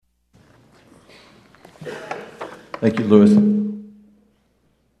Thank you, Louis.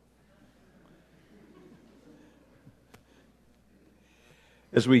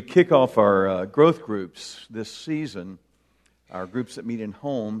 As we kick off our growth groups this season, our groups that meet in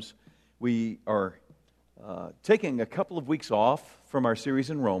homes, we are taking a couple of weeks off from our series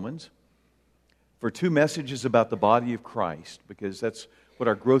in Romans for two messages about the body of Christ, because that's what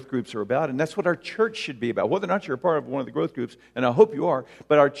our growth groups are about, and that's what our church should be about. Whether or not you're a part of one of the growth groups, and I hope you are,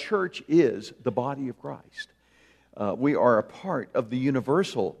 but our church is the body of Christ. We are a part of the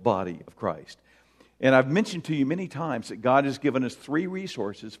universal body of Christ. And I've mentioned to you many times that God has given us three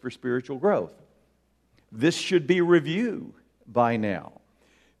resources for spiritual growth. This should be review by now.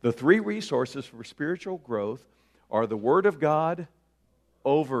 The three resources for spiritual growth are the Word of God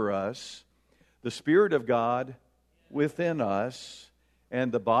over us, the Spirit of God within us,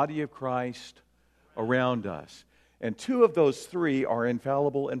 and the body of Christ around us. And two of those three are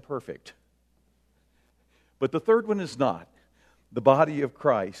infallible and perfect. But the third one is not. The body of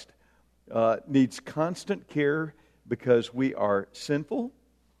Christ needs constant care because we are sinful,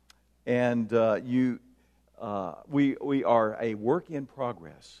 and we are a work in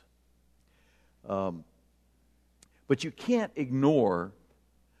progress. But you can't ignore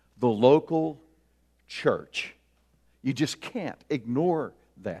the local church. You just can't ignore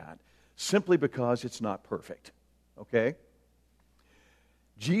that simply because it's not perfect. Okay?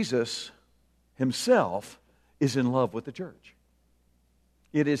 Jesus himself is in love with the church.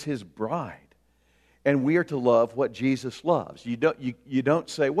 It is his bride. And we are to love what Jesus loves. You don't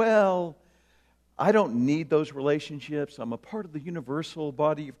say, well, I don't need those relationships. I'm a part of the universal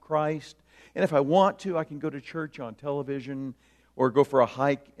body of Christ. And if I want to, I can go to church on television or go for a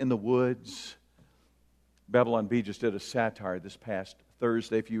hike in the woods. Babylon Bee just did a satire this past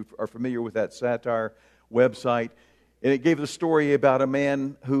Thursday, if you are familiar with that satire website. And it gave the story about a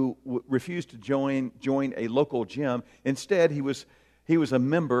man who refused to join a local gym. Instead, he was a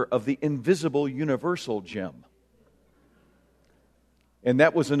member of the Invisible Universal Gym. And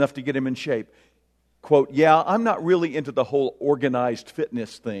that was enough to get him in shape. Quote, "Yeah, I'm not really into the whole organized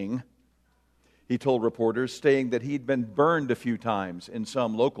fitness thing," he told reporters, stating that he'd been burned a few times in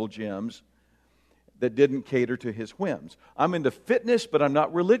some local gyms that didn't cater to his whims. "I'm into fitness, but I'm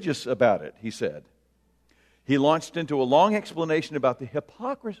not religious about it," he said. He launched into a long explanation about the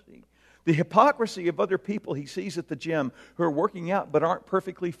hypocrisy of other people he sees at the gym who are working out but aren't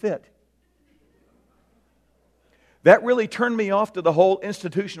perfectly fit. "That really turned me off to the whole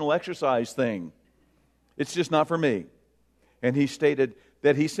institutional exercise thing. It's just not for me." And he stated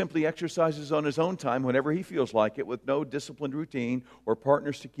that he simply exercises on his own time whenever he feels like it, with no disciplined routine or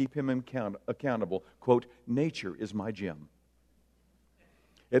partners to keep him accountable. Quote, "Nature is my gym."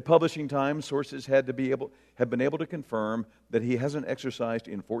 At Publishing Times, sources have been able to confirm that he hasn't exercised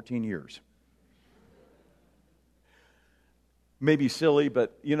in 14 years. Maybe silly,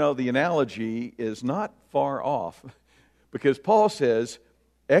 but the analogy is not far off, because Paul says,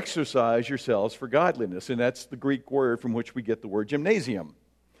 "Exercise yourselves for godliness," and that's the Greek word from which we get the word gymnasium.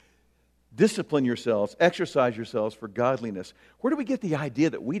 Discipline yourselves, exercise yourselves for godliness. Where do we get the idea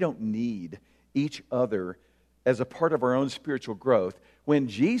that we don't need each other as a part of our own spiritual growth when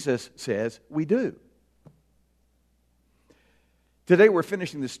Jesus says we do? Today we're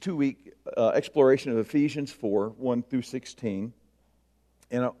finishing this 2-week exploration of Ephesians 4, 1 through 16.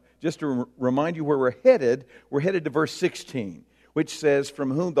 And just to remind you where we're headed to verse 16, which says, "From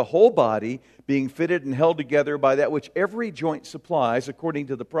whom the whole body, being fitted and held together by that which every joint supplies, according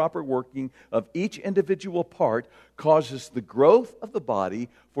to the proper working of each individual part, causes the growth of the body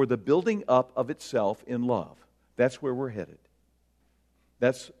for the building up of itself in love." That's where we're headed.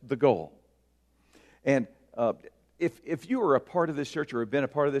 That's the goal. And if you are a part of this church or have been a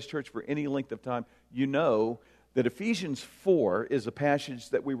part of this church for any length of time, you know that Ephesians 4 is a passage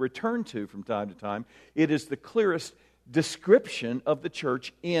that we return to from time to time. It is the clearest description of the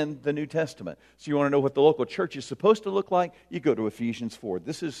church in the New Testament. So you want to know what the local church is supposed to look like? You go to Ephesians 4.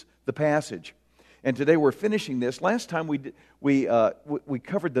 This is the passage. And today we're finishing this. Last time we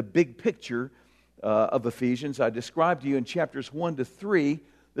covered the big picture of Ephesians. I described to you in chapters 1 to 3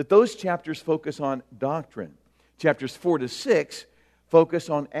 that those chapters focus on doctrine. Chapters 4 to 6 focus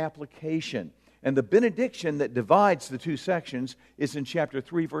on application. And the benediction that divides the two sections is in chapter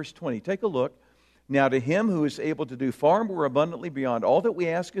 3, verse 20. Take a look. "Now to him who is able to do far more abundantly beyond all that we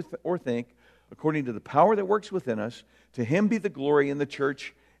ask or think, according to the power that works within us, to him be the glory in the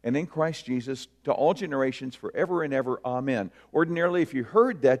church and in Christ Jesus to all generations forever and ever. Amen." Ordinarily, if you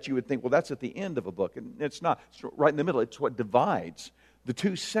heard that, you would think, well, that's at the end of a book. And it's not. It's right in the middle. It's what divides the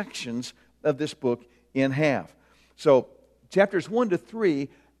two sections of this book in half. So chapters 1 to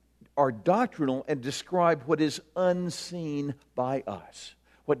 3 are doctrinal and describe what is unseen by us,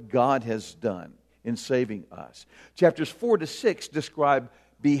 what God has done in saving us. Chapters 4 to 6 describe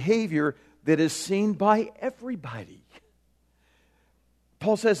behavior that is seen by everybody.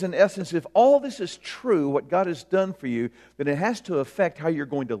 Paul says, in essence, if all this is true, what God has done for you, then it has to affect how you're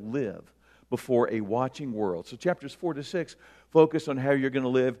going to live before a watching world. So chapters 4 to 6 focus on how you're going to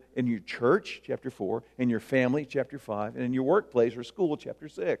live in your church, chapter 4, in your family, chapter 5, and in your workplace or school, chapter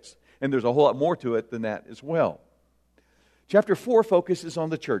 6. And there's a whole lot more to it than that as well. Chapter 4 focuses on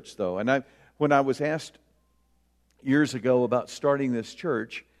the church, though. And when I was asked years ago about starting this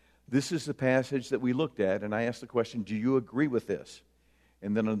church, this is the passage that we looked at, and I asked the question, do you agree with this?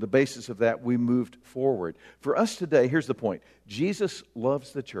 And then on the basis of that, we moved forward. For us today, here's the point. Jesus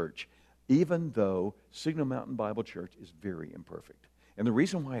loves the church, even though Signal Mountain Bible Church is very imperfect. And the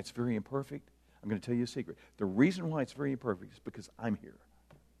reason why it's very imperfect, I'm going to tell you a secret. The reason why it's very imperfect is because I'm here.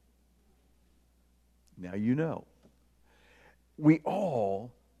 Now you know. We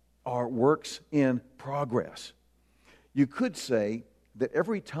all are works in progress. You could say that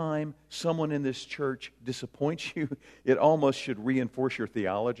every time someone in this church disappoints you, it almost should reinforce your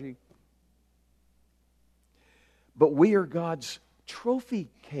theology. But we are God's trophy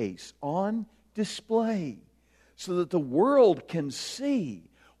case on display so that the world can see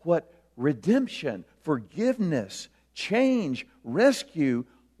what redemption, forgiveness, change, rescue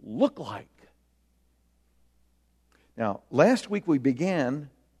look like. Now, last week we began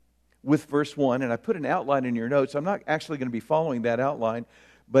with verse 1, and I put an outline in your notes. I'm not actually going to be following that outline,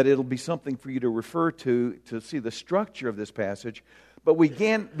 but it'll be something for you to refer to see the structure of this passage. But we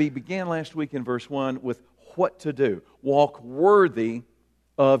began last week in verse 1 with what to do. Walk worthy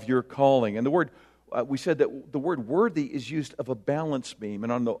of your calling. And the word, we said that the word worthy is used of a balance beam.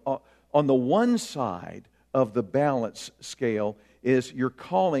 And on the one side of the balance scale is your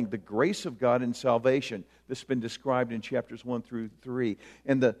calling, the grace of God in salvation. This has been described in chapters 1 through 3.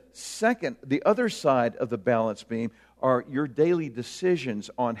 And the other side of the balance beam are your daily decisions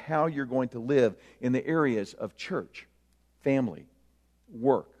on how you're going to live in the areas of church, family,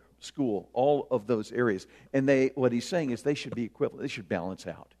 work, school, all of those areas. And what he's saying is they should be equivalent. They should balance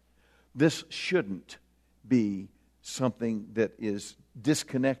out. This shouldn't be something that is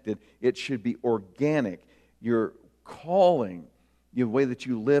disconnected. It should be organic. Your calling, the way that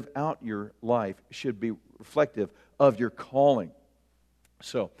you live out your life should be reflective of your calling.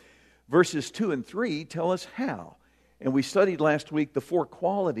 So, verses 2 and 3 tell us how. And we studied last week the 4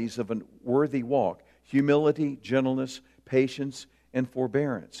 qualities of a worthy walk: humility, gentleness, patience, and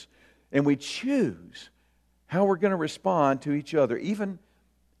forbearance. And we choose how we're going to respond to each other, even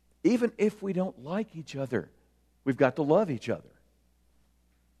if we don't like each other. We've got to love each other.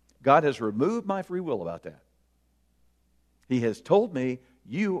 God has removed my free will about that. He has told me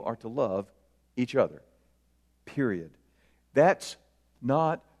you are to love each other. Period. That's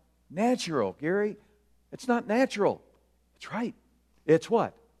not natural, Gary. It's not natural. That's right. It's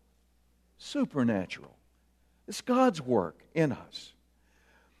what? Supernatural. It's God's work in us.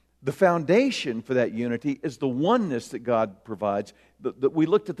 The foundation for that unity is the oneness that God provides. We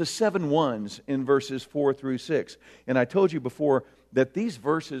looked at the 7 ones in verses 4 through 6. And I told you before that these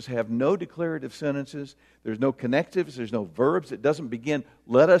verses have no declarative sentences. There's no connectives. There's no verbs. It doesn't begin,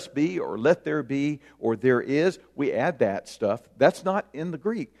 let us be, or let there be, or there is. We add that stuff. That's not in the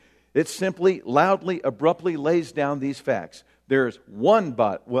Greek. It simply, loudly, abruptly lays down these facts. There's one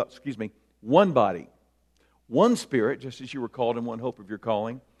body, one Spirit, just as you were called in one hope of your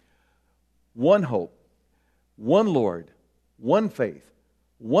calling, one hope, one Lord, one faith,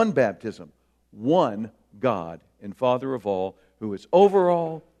 one baptism, one God and Father of all, who is over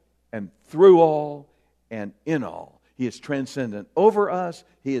all and through all and in all. He is transcendent over us.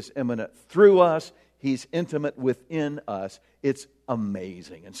 He is immanent through us. He's intimate within us. It's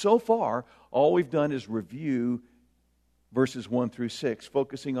amazing. And so far, all we've done is review verses 1 through 6,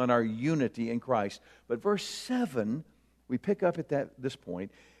 focusing on our unity in Christ. But verse 7, we pick up at this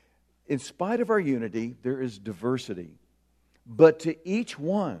point. In spite of our unity, there is diversity. But to each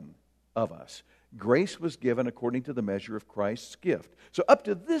one of us, grace was given according to the measure of Christ's gift. So up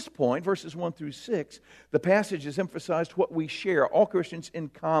to this point, verses 1 through 6, the passage has emphasized what we share, all Christians in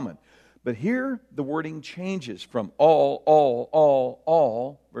common. But here, the wording changes from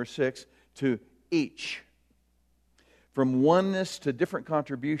all, verse 6, to each. From oneness to different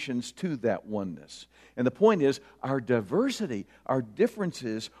contributions to that oneness. And the point is, our diversity, our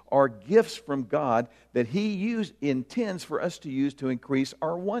differences are gifts from God that He intends for us to use to increase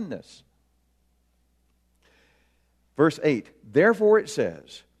our oneness. Verse 8, therefore it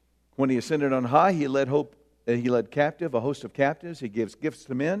says, when He ascended on high, He led captive a host of captives. He gives gifts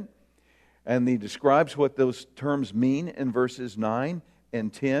to men. And he describes what those terms mean in verses 9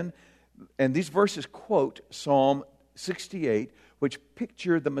 and 10. And these verses quote Psalm 68, which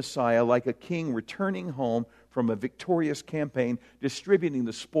picture the Messiah like a king returning home from a victorious campaign, distributing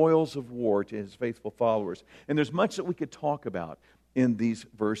the spoils of war to his faithful followers. And there's much that we could talk about in these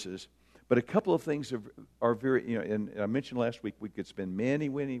verses. But a couple of things are very, and I mentioned last week we could spend many,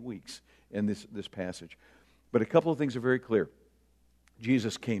 many weeks in this passage. But a couple of things are very clear.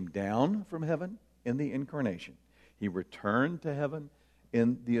 Jesus came down from heaven in the incarnation. He returned to heaven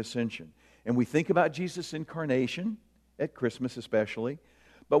in the ascension. And we think about Jesus' incarnation at Christmas especially.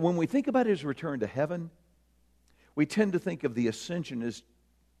 But when we think about his return to heaven, we tend to think of the ascension as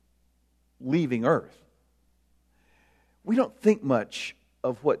leaving earth. We don't think much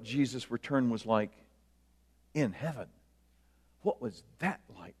of what Jesus' return was like in heaven. What was that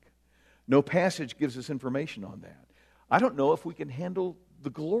like? No passage gives us information on that. I don't know if we can handle the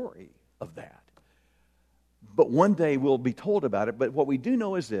glory of that. But one day we'll be told about it. But what we do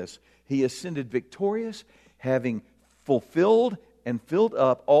know is this: he ascended victorious, having fulfilled and filled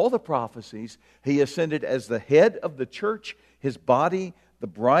up all the prophecies. He ascended as the head of the church, his body, the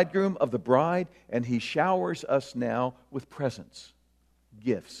bridegroom of the bride, and he showers us now with presents,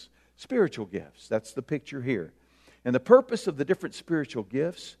 gifts, spiritual gifts. That's the picture here. And the purpose of the different spiritual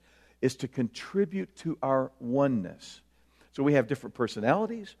gifts is to contribute to our oneness. So we have different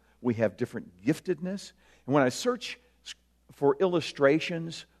personalities, we have different giftedness. And when I search for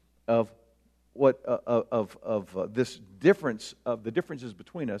illustrations of this difference, of the differences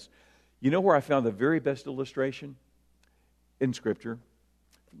between us, you know where I found the very best illustration? In Scripture.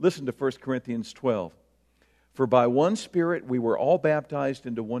 Listen to 1 Corinthians 12. For by one Spirit we were all baptized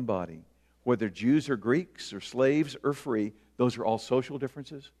into one body, whether Jews or Greeks or slaves or free. Those are all social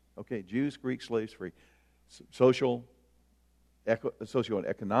differences. Okay, Jews, Greeks, slaves, free. Social and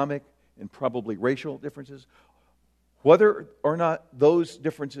economic, and probably racial differences. Whether or not those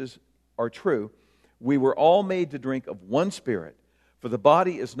differences are true, we were all made to drink of one Spirit. For the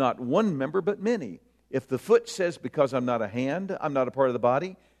body is not one member, but many. If the foot says, because I'm not a hand, I'm not a part of the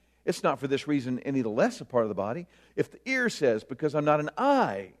body, it's not for this reason any the less a part of the body. If the ear says, because I'm not an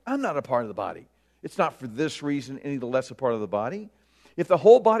eye, I'm not a part of the body, it's not for this reason any the less a part of the body. If the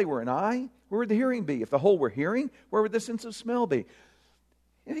whole body were an eye, where would the hearing be? If the whole were hearing, where would the sense of smell be?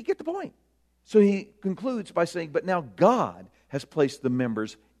 And you get the point. So he concludes by saying, but now God has placed the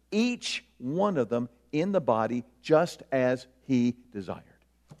members, each one of them, in the body just as he desired.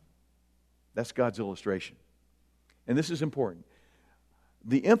 That's God's illustration. And this is important.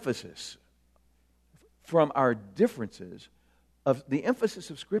 The emphasis from our differences, the emphasis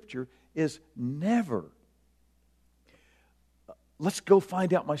of Scripture is never, let's go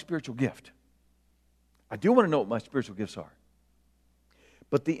find out my spiritual gift. I do want to know what my spiritual gifts are.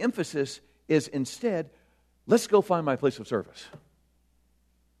 But the emphasis is instead, let's go find my place of service.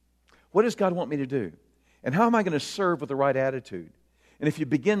 What does God want me to do? And how am I going to serve with the right attitude? And if you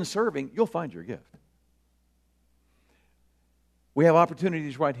begin serving, you'll find your gift. We have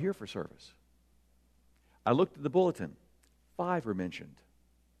opportunities right here for service. I looked at the bulletin. 5 are mentioned.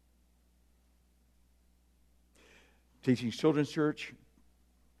 Teaching children's church,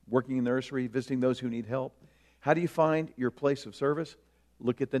 working in nursery, visiting those who need help. How do you find your place of service?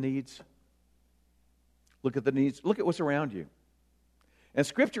 Look at the needs. Look at the needs. Look at what's around you. And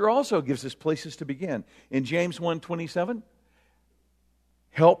Scripture also gives us places to begin. In James 1:27,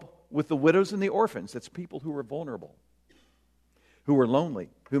 help with the widows and the orphans. That's people who are vulnerable, who are lonely,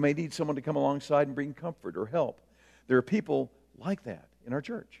 who may need someone to come alongside and bring comfort or help. There are people like that in our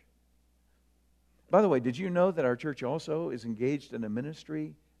church. By the way, did you know that our church also is engaged in a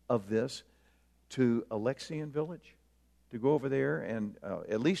ministry of this to Alexian Village? To go over there and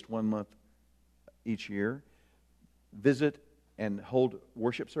at least 1 month each year, visit and hold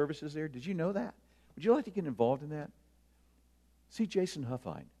worship services there. Did you know that? Would you like to get involved in that? See Jason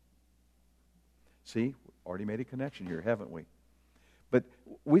Huffine. See, already made a connection here, haven't we? But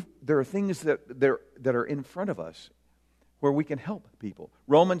there are things that are in front of us where we can help people.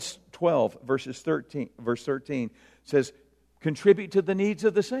 Romans 12, verse 13 says, contribute to the needs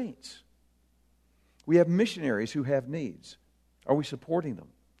of the saints. We have missionaries who have needs. Are we supporting them?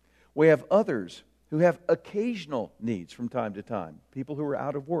 We have others who have occasional needs from time to time, people who are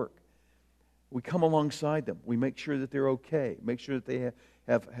out of work. We come alongside them. We make sure that they're okay, make sure that they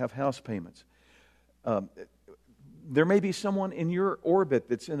have house payments. There may be someone in your orbit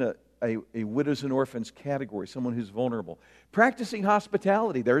that's in a widows and orphans category, someone who's vulnerable. Practicing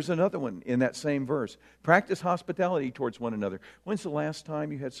hospitality, there's another one in that same verse. Practice hospitality towards one another. When's the last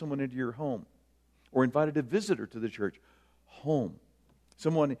time you had someone into your home or invited a visitor to the church? Home.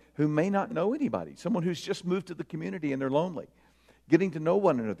 someone who may not know anybody, someone who's just moved to the community and they're lonely. Getting to know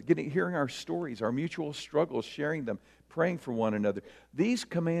one another, hearing our stories, our mutual struggles, sharing them, praying for one another. These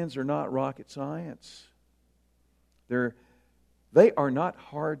commands are not rocket science. They are not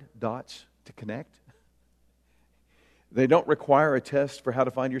hard dots to connect. They don't require a test for how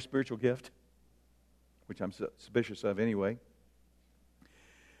to find your spiritual gift, which I'm suspicious of anyway.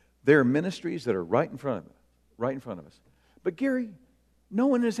 There are ministries that are right in front of us. But Gary, no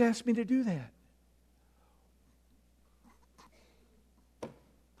one has asked me to do that.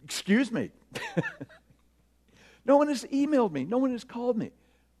 Excuse me. No one has emailed me. No one has called me.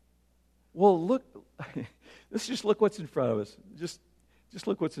 Well, look, let's just look what's in front of us. Just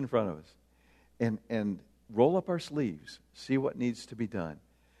look what's in front of us. And roll up our sleeves. See what needs to be done.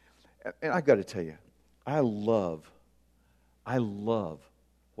 And I've got to tell you, I love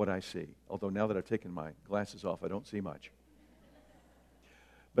what I see. Although now that I've taken my glasses off, I don't see much.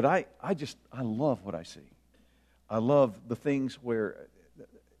 But I love what I see. I love the things where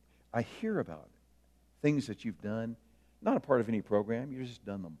I hear about things that you've done, not a part of any program, you've just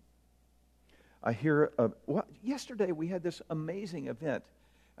done them. I hear, yesterday we had this amazing event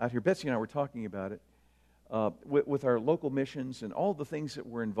out here. Betsy and I were talking about it with our local missions and all the things that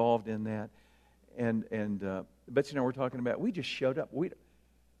were involved in that. And Betsy and I were talking about, we just showed up. We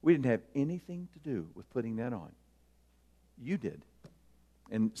didn't have anything to do with putting that on. You did.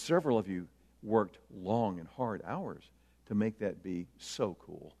 And several of you worked long and hard hours to make that be so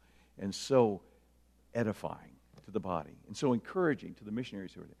cool and so edifying to the body and so encouraging to the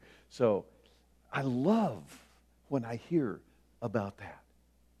missionaries who are there. So I love when I hear about that.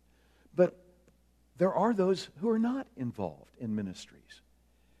 But there are those who are not involved in ministries.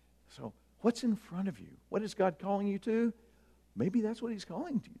 So what's in front of you? What is God calling you to? Maybe that's what He's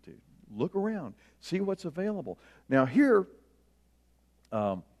calling you to. Look around. See what's available. Now here,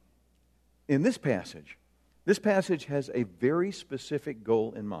 in this passage has a very specific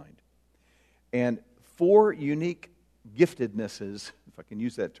goal in mind. And 4 unique giftednesses, if I can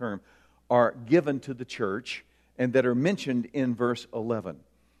use that term, are given to the church and that are mentioned in verse 11.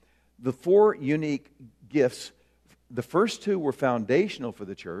 The 4 unique gifts, the first 2 were foundational for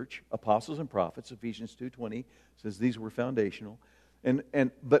the church, apostles and prophets. Ephesians 2:20 says these were foundational.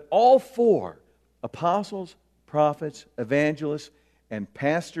 But all 4, apostles, prophets, evangelists, and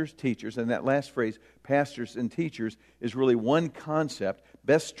pastors, teachers, and that last phrase, pastors and teachers, is really one concept,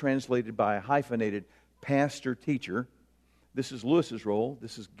 best translated by a hyphenated pastor-teacher. This is Lewis's role.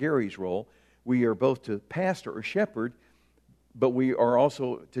 This is Gary's role. We are both to pastor or shepherd, but we are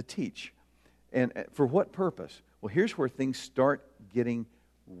also to teach. And for what purpose? Well, here's where things start getting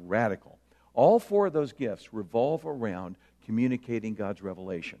radical. All 4 of those gifts revolve around communicating God's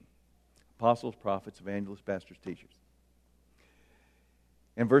revelation. Apostles, prophets, evangelists, pastors, teachers.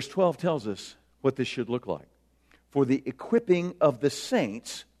 And verse 12 tells us what this should look like. For the equipping of the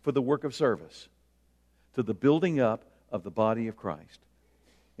saints for the work of service, to the building up of the body of Christ.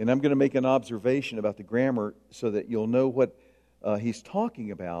 And I'm going to make an observation about the grammar so that you'll know what he's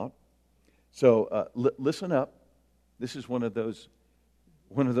talking about. So listen up. This is one of those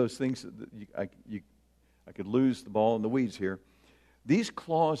things that I could lose the ball in the weeds here. These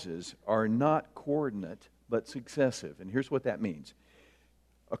clauses are not coordinate but successive, and here's what that means.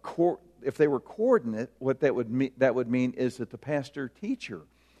 If they were coordinate, what that would mean is that the pastor-teacher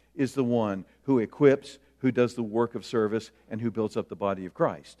is the one who equips, who does the work of service, and who builds up the body of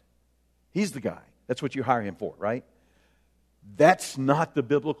Christ. He's the guy. That's what you hire him for, right? That's not the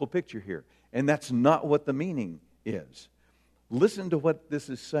biblical picture here, and that's not what the meaning is. Listen to what this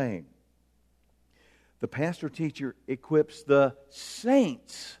is saying. The pastor-teacher equips the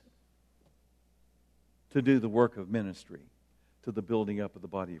saints to do the work of ministry, to the building up of the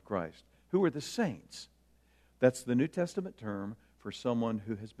body of Christ. Who are the saints? That's the New Testament term for someone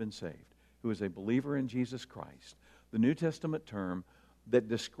who has been saved, who is a believer in Jesus Christ. The New Testament term that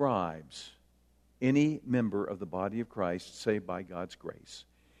describes any member of the body of Christ saved by God's grace.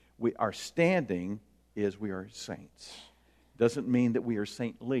 Our standing is we are saints. Doesn't mean that we are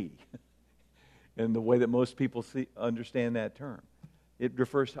saintly in the way that most people understand that term. It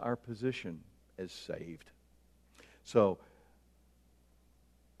refers to our position as saved. So,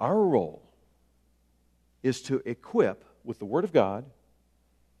 our role is to equip with the Word of God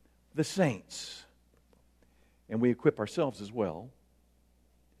the saints, and we equip ourselves as well,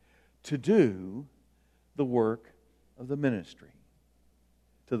 to do the work of the ministry,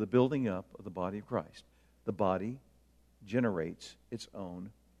 to the building up of the body of Christ. The body generates its own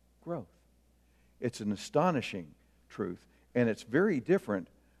growth. It's an astonishing truth, and it's very different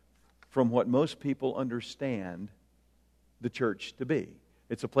from what most people understand the church to be.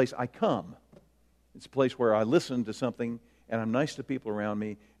 It's a place I come. It's a place where I listen to something and I'm nice to people around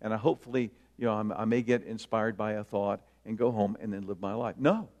me, and I hopefully, I may get inspired by a thought and go home and then live my life.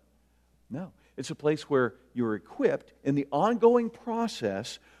 No. It's a place where you're equipped in the ongoing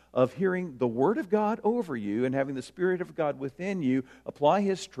process of hearing the Word of God over you and having the Spirit of God within you apply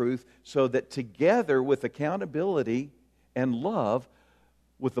His truth so that together with accountability and love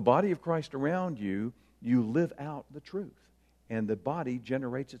with the body of Christ around you, you live out the truth. And the body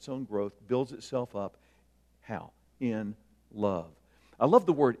generates its own growth, builds itself up. How? In love. I love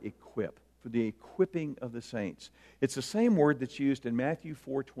the word equip, for the equipping of the saints. It's the same word that's used in Matthew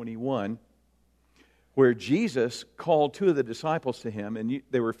 4:21, where Jesus called two of the disciples to Him, and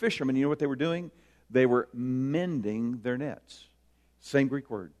they were fishermen. You know what they were doing? They were mending their nets. Same Greek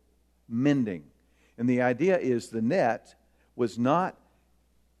word, mending. And the idea is the net was not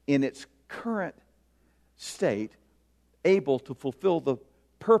in its current state able to fulfill the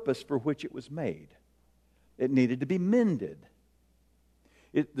purpose for which it was made. It needed to be mended.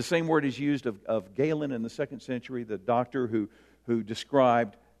 The same word is used of Galen in the 2nd century, the doctor who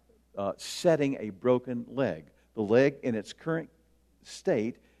described setting a broken leg. The leg in its current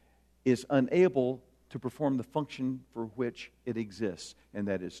state is unable to perform the function for which it exists, and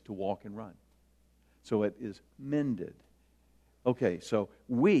that is to walk and run. So it is mended. Okay, so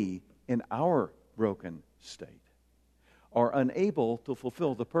we, in our broken state, are unable to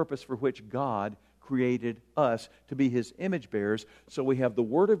fulfill the purpose for which God created us to be His image bearers. So we have the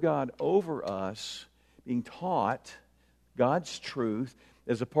Word of God over us, being taught God's truth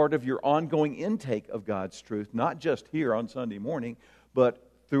as a part of your ongoing intake of God's truth, not just here on Sunday morning, but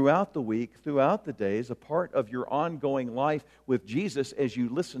throughout the week, throughout the days, a part of your ongoing life with Jesus as you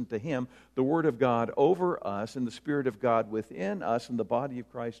listen to Him. The Word of God over us and the Spirit of God within us and the body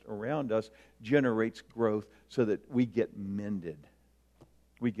of Christ around us generates growth so that we get mended.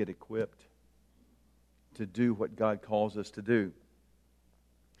 We get equipped to do what God calls us to do.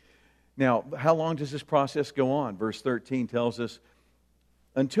 Now, how long does this process go on? Verse 13 tells us,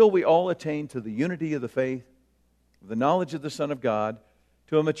 until we all attain to the unity of the faith, the knowledge of the Son of God,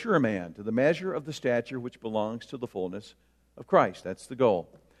 to a mature man, to the measure of the stature which belongs to the fullness of Christ. That's the goal.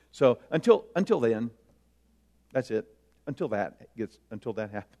 So until then, that's it. Until that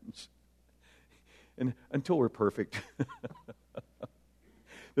happens. And until we're perfect. There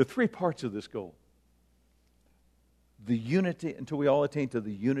are three parts of this goal. The unity, until we all attain to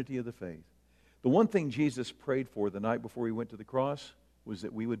the unity of the faith. The one thing Jesus prayed for the night before He went to the cross was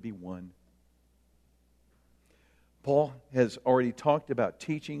that we would be one. Paul has already talked about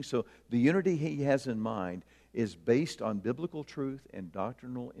teaching, so the unity he has in mind is based on biblical truth and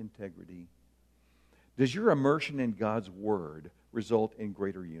doctrinal integrity. Does your immersion in God's Word result in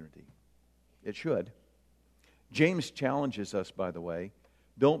greater unity? It should. James challenges us, by the way,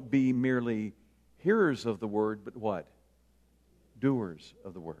 don't be merely hearers of the Word, but what? Doers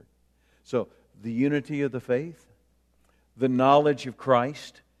of the Word. So, the unity of the faith, the knowledge of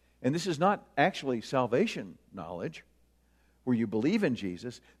Christ, and this is not actually salvation knowledge, where you believe in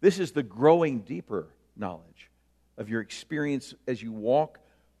Jesus. This is the growing deeper knowledge of your experience as you walk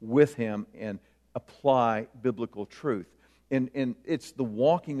with Him and apply biblical truth. And it's the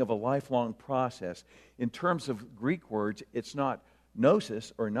walking of a lifelong process. In terms of Greek words, it's not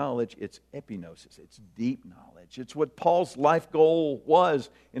gnosis or knowledge, it's epignosis. It's deep knowledge. It's what Paul's life goal was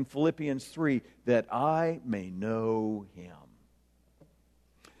in Philippians 3, that I may know Him.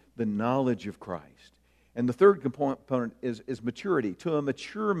 The knowledge of Christ. And the third component is maturity. To a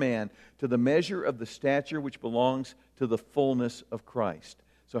mature man, to the measure of the stature which belongs to the fullness of Christ.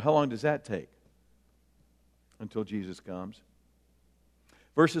 So how long does that take? Until Jesus comes.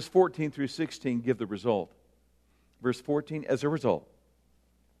 Verses 14 through 16 give the result. Verse 14, as a result,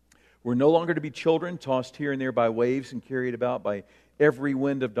 we're no longer to be children, tossed here and there by waves and carried about by every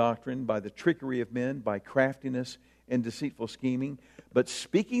wind of doctrine, by the trickery of men, by craftiness and deceitful scheming. But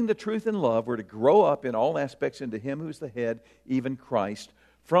speaking the truth in love, we're to grow up in all aspects into Him who's the head, even Christ,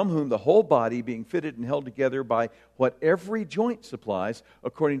 from whom the whole body, being fitted and held together by what every joint supplies,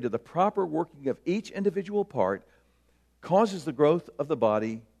 according to the proper working of each individual part, causes the growth of the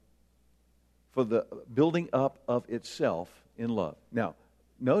body for the building up of itself in love. Now,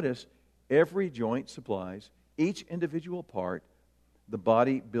 notice, every joint supplies, each individual part, the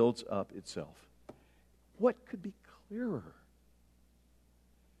body builds up itself. What could be clearer?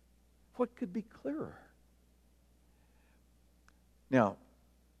 What could be clearer? Now,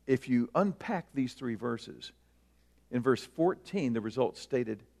 if you unpack these three verses, in verse 14, the result's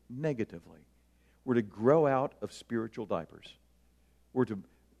stated negatively. We're to grow out of spiritual diapers. We're to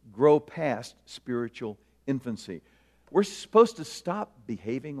grow past spiritual infancy. We're supposed to stop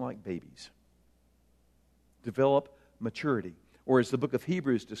behaving like babies. Develop maturity. Or as the book of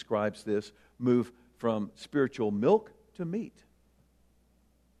Hebrews describes this, move from spiritual milk to meat.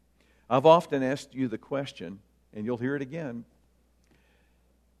 I've often asked you the question, and you'll hear it again,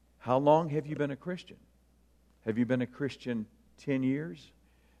 how long have you been a Christian? Have you been a Christian 10 years?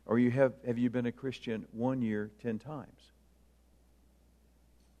 Or have you been a Christian 1 year, 10 times?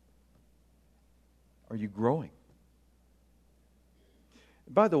 Are you growing?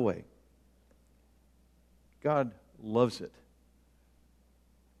 By the way, God loves it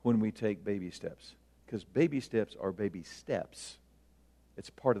when we take baby steps. Because baby steps are baby steps. It's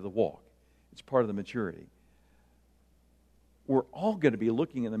part of the walk. It's part of the maturity. We're all going to be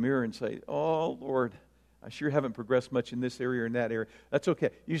looking in the mirror and say, oh, Lord, I sure haven't progressed much in this area or in that area. That's okay.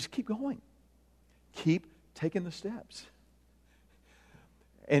 You just keep going. Keep taking the steps.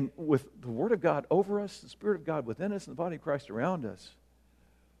 And with the Word of God over us, the Spirit of God within us, and the body of Christ around us,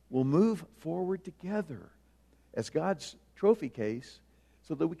 we'll move forward together as God's trophy case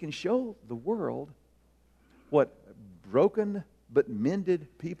so that we can show the world what broken but mended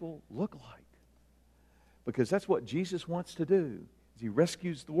people look like. Because that's what Jesus wants to do. He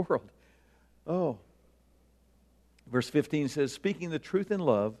rescues the world. Oh. Verse 15 says, speaking the truth in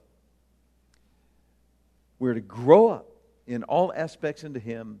love, we're to grow up in all aspects into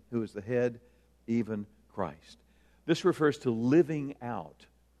Him who is the head, even Christ. This refers to living out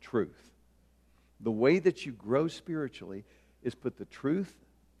truth. The way that you grow spiritually is put the truth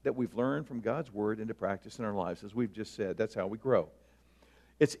that we've learned from God's Word into practice in our lives. As we've just said, that's how we grow.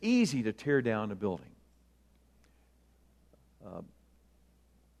 It's easy to tear down a building.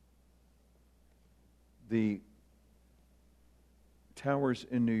 The towers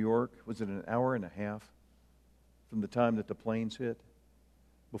in New York, was it an hour and a half from the time that the planes hit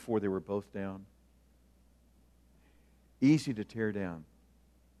before they were both down? Easy to tear down.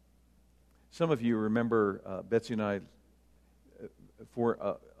 Some of you remember Betsy and I,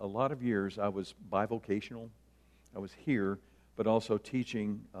 for a lot of years, I was bivocational. I was here, but also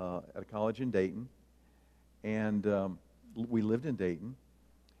teaching at a college in Dayton. And we lived in Dayton.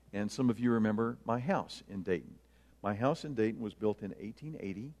 And some of you remember my house in Dayton. My house in Dayton was built in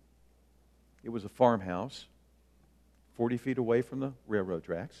 1880. It was a farmhouse, 40 feet away from the railroad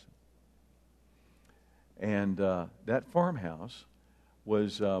tracks. And that farmhouse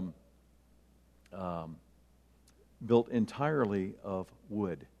was built entirely of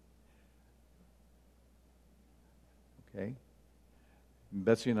wood. Okay?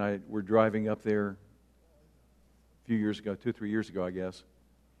 Betsy and I were driving up there a few years ago, 2-3 years ago, I guess,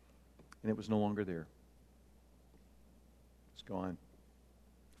 and it was no longer there. It's gone.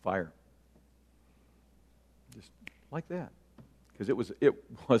 Fire. Just like that. Because it was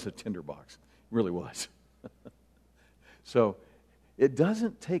a tinderbox. It really was. So, it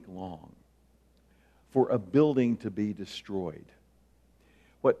doesn't take long for a building to be destroyed.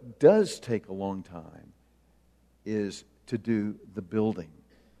 What does take a long time is to do the building,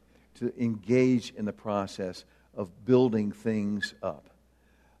 to engage in the process of building things up.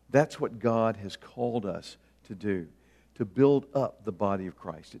 That's what God has called us to do, to build up the body of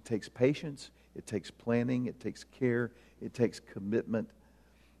Christ. It takes patience, it takes planning, it takes care, it takes commitment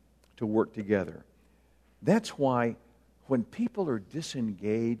to work together. That's why when people are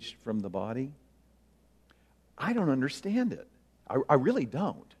disengaged from the body, I don't understand it. I really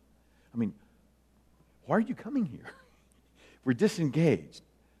don't. I mean, why are you coming here? We're disengaged.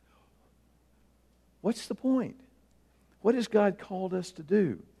 What's the point? What has God called us to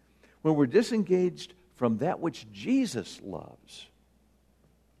do? When we're disengaged from that which Jesus loves.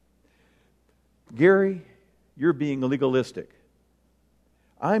 Gary, you're being legalistic.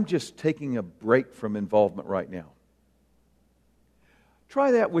 I'm just taking a break from involvement right now.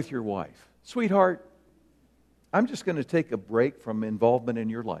 Try that with your wife. Sweetheart, I'm just going to take a break from involvement in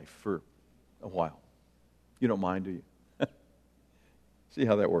your life for a while. You don't mind, do you? See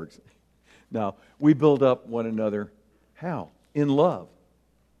how that works? Now, we build up one another. How? In love.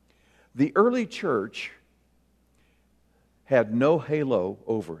 The early church had no halo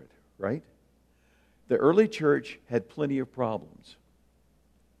over it, right? The early church had plenty of problems.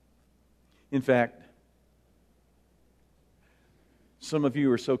 In fact, some of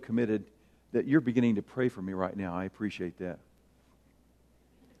you are so committed that you're beginning to pray for me right now. I appreciate that.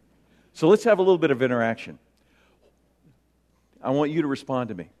 So let's have a little bit of interaction. I want you to respond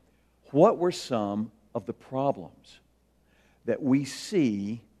to me. What were some of the problems that we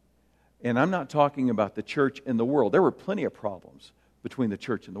see? And I'm not talking about the church and the world. There were plenty of problems between the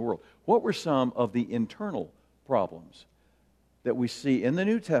church and the world. What were some of the internal problems that we see in the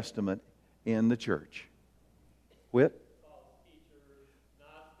New Testament in the church? Whit?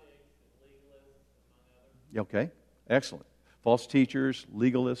 Okay, excellent. False teachers,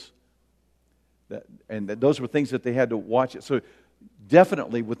 legalists, those were things that they had to watch. So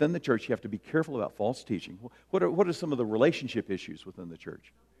definitely within the church, you have to be careful about false teaching. What are some of the relationship issues within the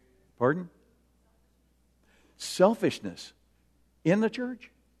church? Pardon? Selfishness in the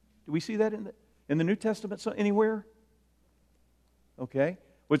church. Do we see that in the New Testament anywhere? Okay.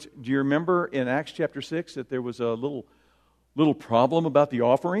 Do you remember in Acts chapter 6 that there was a little problem about the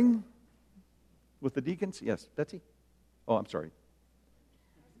offering with the deacons? Yes, Betsy? Oh, I'm sorry.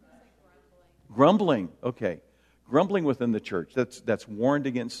 Grumbling. Okay. Grumbling within the church. That's warned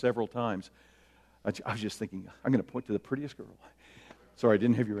against several times. I was just thinking, I'm going to point to the prettiest girl. Sorry, I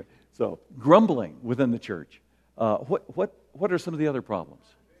didn't have you right. So, grumbling within the church. What are some of the other problems?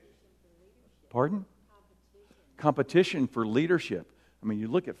 Pardon? Competition for leadership. I mean, you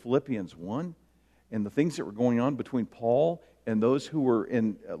look at Philippians 1 and the things that were going on between Paul and those who were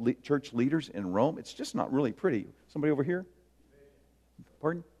in church leaders in Rome. It's just not really pretty. Somebody over here?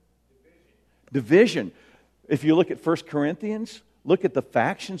 Pardon? Division. If you look at 1 Corinthians, look at the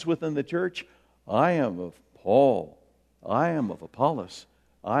factions within the church. I am of Paul. I am of Apollos.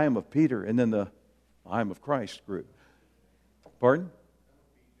 I am of Peter. And then the I am of Christ group. Pardon?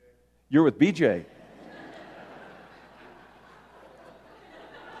 You're with BJ.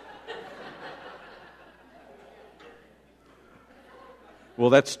 Well,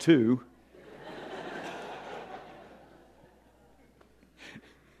 that's two.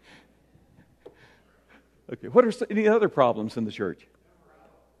 Okay, what are any other problems in the church?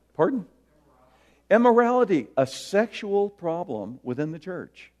 Pardon? Immorality, a sexual problem within the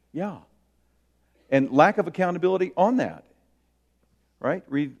church. Yeah. And lack of accountability on that. Right?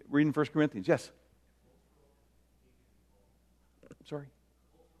 Reading 1 Corinthians. Yes. Sorry.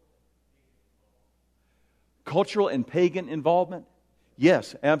 Cultural and pagan involvement.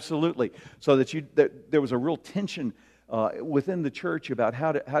 Yes, absolutely. So that there was a real tension within the church about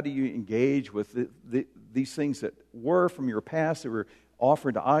how do you engage with these things that were from your past that were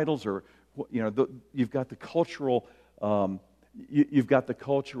offered to idols, or you've got the cultural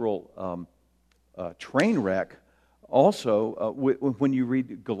train wreck. Also, when you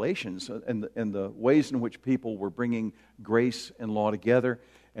read Galatians and the ways in which people were bringing grace and law together,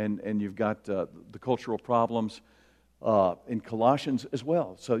 and you've got the cultural problems in Colossians as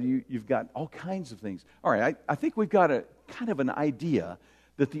well. So you've got all kinds of things. All right, I think we've got a kind of an idea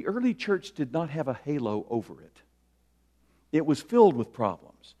that the early church did not have a halo over it. It was filled with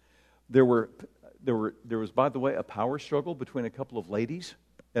problems. There was, by the way, a power struggle between a couple of ladies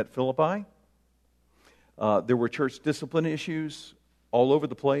at Philippi. There were church discipline issues all over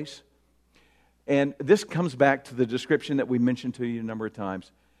the place. And this comes back to the description that we mentioned to you a number of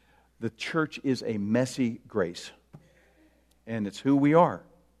times. The church is a messy grace. And it's who we are.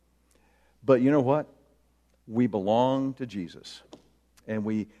 But you know what? We belong to Jesus. And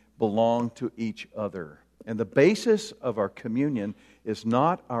we belong to each other. And the basis of our communion is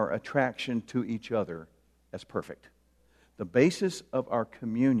not our attraction to each other as perfect. The basis of our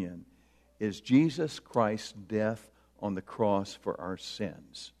communion is Jesus Christ's death on the cross for our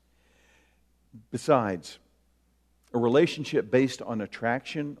sins. Besides, a relationship based on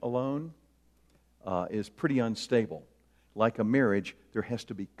attraction alone is pretty unstable. Like a marriage, there has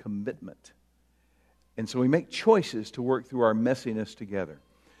to be commitment. And so we make choices to work through our messiness together.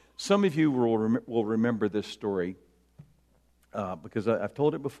 Some of you will remember this story because I've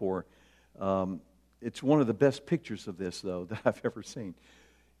told it before. It's one of the best pictures of this, though, that I've ever seen.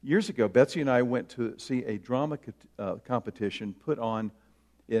 Years ago, Betsy and I went to see a drama competition put on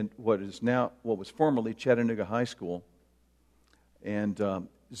in what was formerly Chattanooga High School. And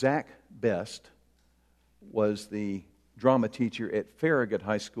Zach Best was the drama teacher at Farragut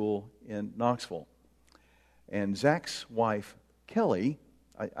High School in Knoxville. And Zach's wife, Kelly,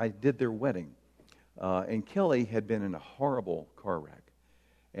 I did their wedding. And Kelly had been in a horrible car wreck.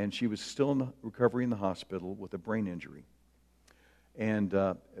 And she was still in recovery in the hospital with a brain injury. And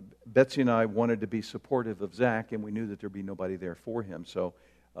Betsy and I wanted to be supportive of Zach, and we knew that there'd be nobody there for him. So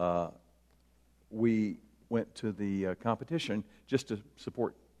we went to the competition just to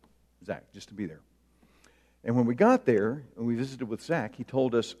support Zach, just to be there. And when we got there and we visited with Zach, he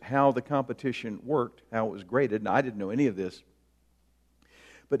told us how the competition worked, how it was graded. And I didn't know any of this.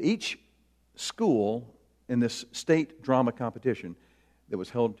 But each school in this state drama competition that was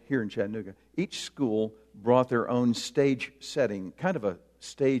held here in Chattanooga, each school brought their own stage setting, kind of a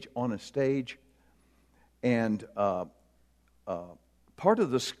stage on a stage. And part of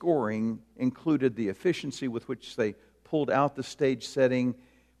the scoring included the efficiency with which they pulled out the stage setting,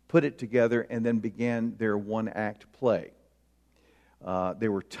 put it together, and then began their one-act play. They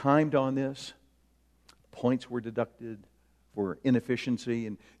were timed on this. points were deducted for inefficiency.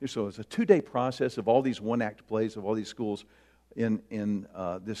 And so it's a 2-day process of all these one-act plays of all these schools in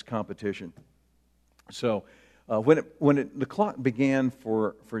this competition. So the clock began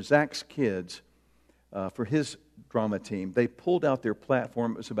for Zach's kids, for his drama team, they pulled out their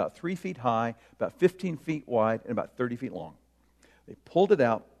platform. It was about 3 feet high, about 15 feet wide, and about 30 feet long. They pulled it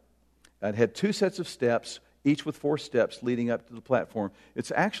out. It had 2 sets of steps, each with 4 steps leading up to the platform.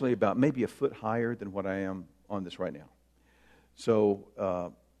 It's actually about maybe a foot higher than what I am on this right now.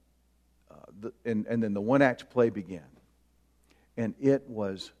 So, and then the one-act play began. And it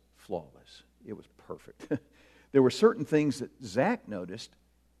was flawless. It was perfect. There were certain things that Zach noticed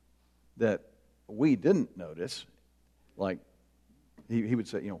that we didn't notice. Like, he would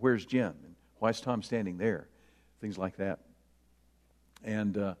say, where's Jim? And why is Tom standing there? Things like that.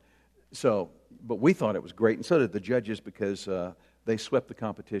 And but we thought it was great, and so did the judges, because they swept the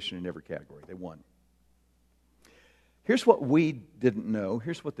competition in every category. They won. Here's what we didn't know.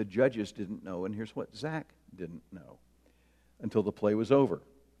 Here's what the judges didn't know, and here's what Zach didn't know until the play was over.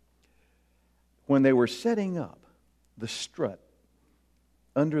 When they were setting up, the strut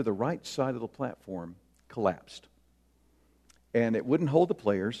under the right side of the platform collapsed. And it wouldn't hold the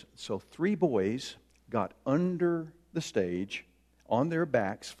players, so 3 boys got under the stage on their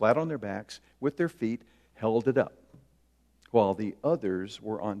backs, flat on their backs, with their feet, held it up, while the others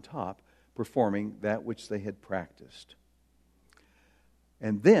were on top performing that which they had practiced.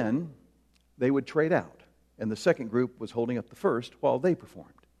 And then they would trade out, and the second group was holding up the first while they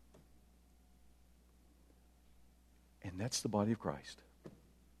performed. And that's the body of Christ.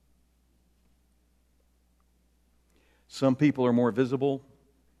 Some people are more visible,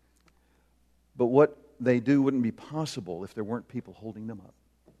 but what they do wouldn't be possible if there weren't people holding them up,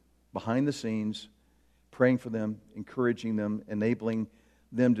 behind the scenes, praying for them, encouraging them, enabling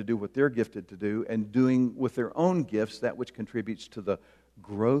them to do what they're gifted to do, and doing with their own gifts that which contributes to the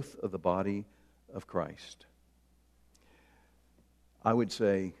growth of the body of Christ. I would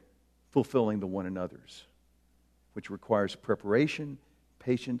say fulfilling the one another's, which requires preparation,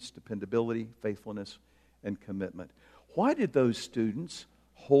 patience, dependability, faithfulness, and commitment. Why did those students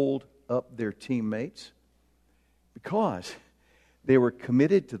hold up their teammates? Because they were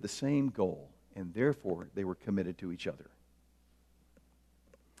committed to the same goal, and therefore they were committed to each other.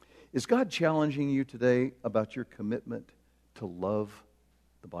 Is God challenging you today about your commitment to love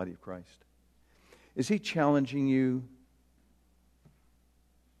the body of Christ? Is He challenging you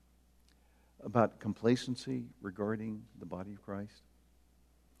about complacency regarding the body of Christ?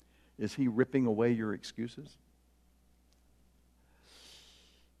 Is He ripping away your excuses?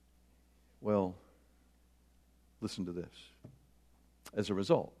 Well, listen to this. As a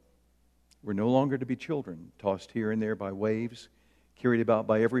result, we're no longer to be children, tossed here and there by waves, carried about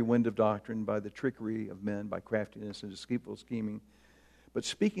by every wind of doctrine, by the trickery of men, by craftiness and deceitful scheming, but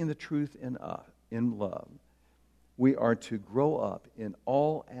speaking the truth in love. We are to grow up in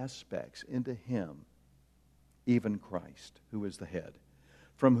all aspects into Him, even Christ, who is the head,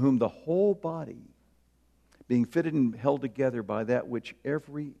 from whom the whole body, being fitted and held together by that which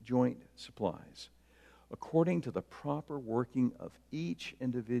every joint supplies, according to the proper working of each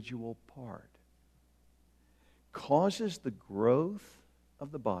individual part, causes the growth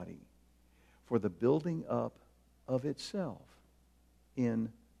of the body for the building up of itself in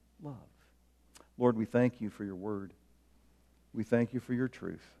love. Lord, we thank You for Your word. We thank You for Your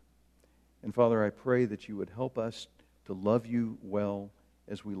truth. And Father, I pray that You would help us to love You well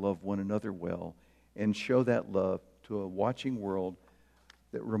as we love one another well, and show that love to a watching world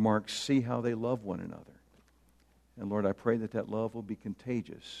that remarks, see how they love one another. And Lord, I pray that that love will be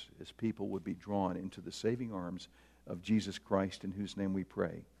contagious as people would be drawn into the saving arms of Jesus Christ, in whose name we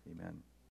pray. Amen.